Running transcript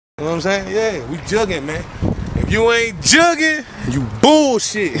You know what I'm saying? Yeah, we jugging, man. If you ain't jugging, you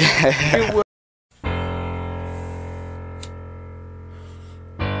bullshit.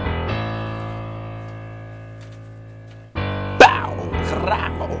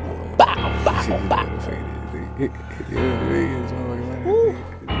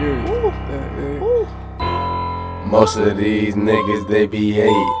 Most of these niggas, they be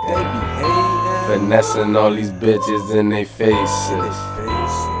hating, finessing all these bitches in they faces,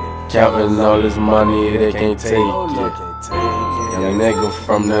 counting all this money they can't take it. Young nigga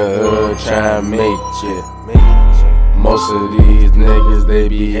from the hood tryna make it. Most of these niggas, they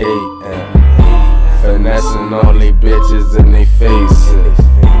be hating, finessing all these bitches in they faces,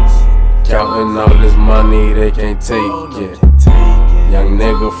 counting all this money they can't take it. Young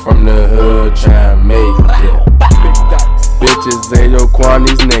nigga from the hood tryna make it. Bitches, AyeYoQuan,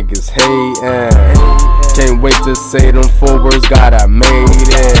 these niggas hatin'. Can't wait to say them 4 words, God, I made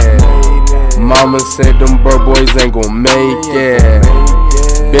it. Mama said them bird boys ain't gon' make it.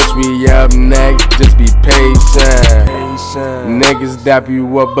 Bitch, we up next, just be patient. Niggas dap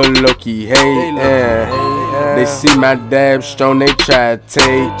you up, but low-key hatin'. They see my dab strong, they try to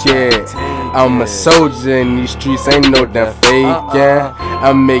take it. I'm a soldier in these streets, ain't no damn faking.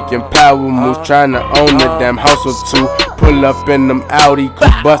 I'm making power moves, tryna own the damn house or two. Pull up in them Audi,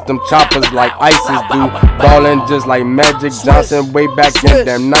 bust them choppers like ISIS do. Ballin' just like Magic Johnson way back in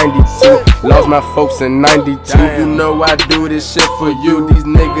damn 92. Lost my folks in 92. You know I do this shit for you. These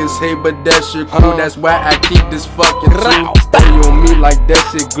niggas hate, but that shit cool. That's why I keep this fucking true. Stay on me like that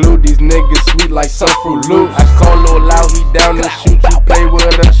shit glue. These niggas sweet like some Fruit Loops. I call Lil Loud, he down to shoot. You play with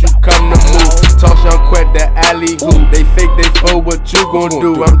us, you come to move. Toss young Quette the alley hoop. They fake, they fool, what you gon'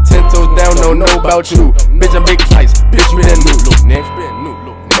 do? I'm 10 toes down, don't know about you. Bitch, I'm big slice. Bitch, we that new.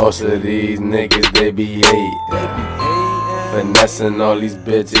 Most of these niggas, they be hating, finessing all these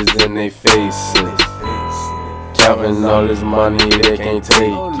bitches in they faces, counting all this money they can't take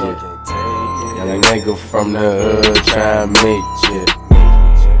it. Young nigga from the hood tryna make it.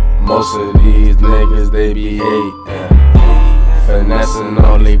 Most of these niggas, they be hating, finessing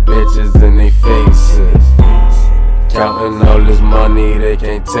all these bitches in they faces, counting all this money they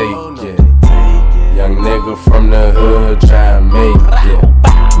can't take it. Young nigga from the hood tryna make it.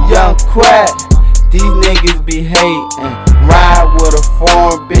 Young Quette, these niggas be hatin'. Ride with a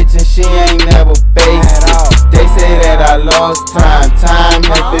foreign bitch and she ain't never basic. They say that I lost time, time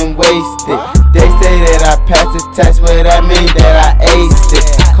has been wasted. They say that I passed the test, but that mean that I aced it.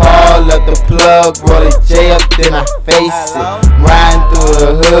 Call up the plug, roll a J up, then I face it. Riding through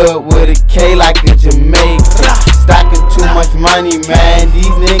the hood with a K like a Jamaican. Stocking too much money, man,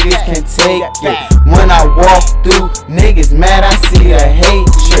 these niggas can't take it. When I walk through, niggas mad, I see a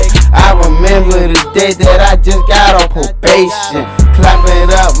hatred. I remember the day that I just got on probation. Clap it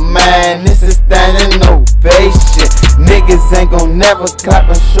up, man, this is standing ovation. Niggas ain't gon' never clap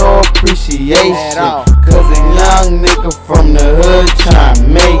and show appreciation, cause a young nigga from the hood tryna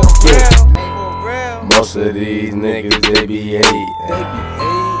make it. Most of these niggas, they be hating,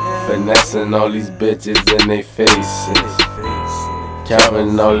 finessing all these bitches in they faces,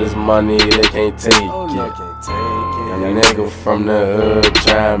 counting all this money they can't take it. Young nigga from the hood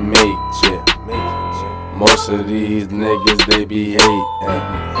tryna make it. Most of these niggas, they be hating,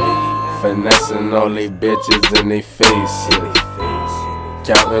 finessing all these bitches in they faces,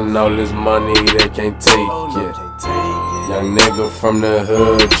 counting all this money they can't take it. Young nigga from the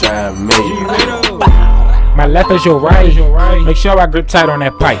hood tryna make it. My left is your right. Make sure I grip tight on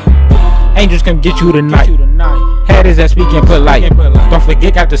that pipe. Angels come get you tonight. Head is that speaking polite. Don't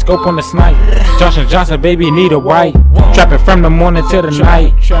forget, got the scope on the snipe. Johnson, baby, need a white. Trapping from the morning till the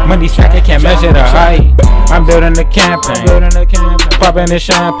night. Money tracker can't measure the height. I'm building the campaign, popping the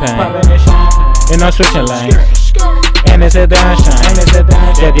champagne, and I'm switching lanes. And it's a damn shame.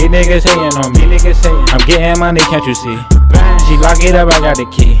 Yeah, these niggas hating on me. I'm getting money, can't you see? She lock it up, I got the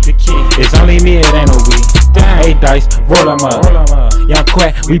key. It's only me, it ain't no we. 8 dice, roll 'em up. Young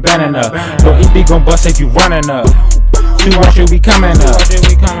Quette, we banning up. No EP gon' bust if you running up. 2-1 should be coming up.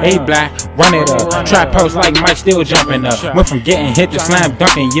 8 black, run it up. Trap post like Mike still jumping up. Went from getting hit to slam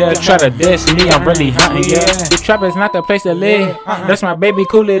dunking, yeah. Try to diss me, I'm really hunting, yeah. The trap is not the place to live. That's my baby,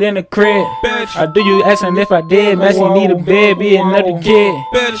 cooler than the crib. I do you asking if I did. Messy need a bed, be another kid.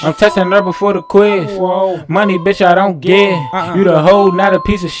 I'm testing her before the quiz. Money, bitch, I don't get. You the hoe, not a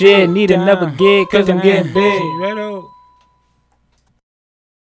piece of shit. Need another gig, cause I'm getting big.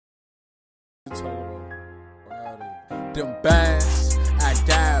 Them bands, I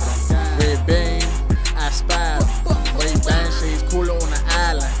got 'em. Red beam, I spy 'em. Ray Ban shades cooler on the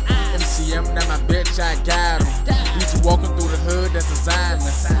island. MCM, now my bitch, I got 'em. Used to walking through the hood, that's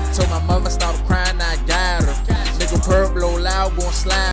designer. out, gon' slide.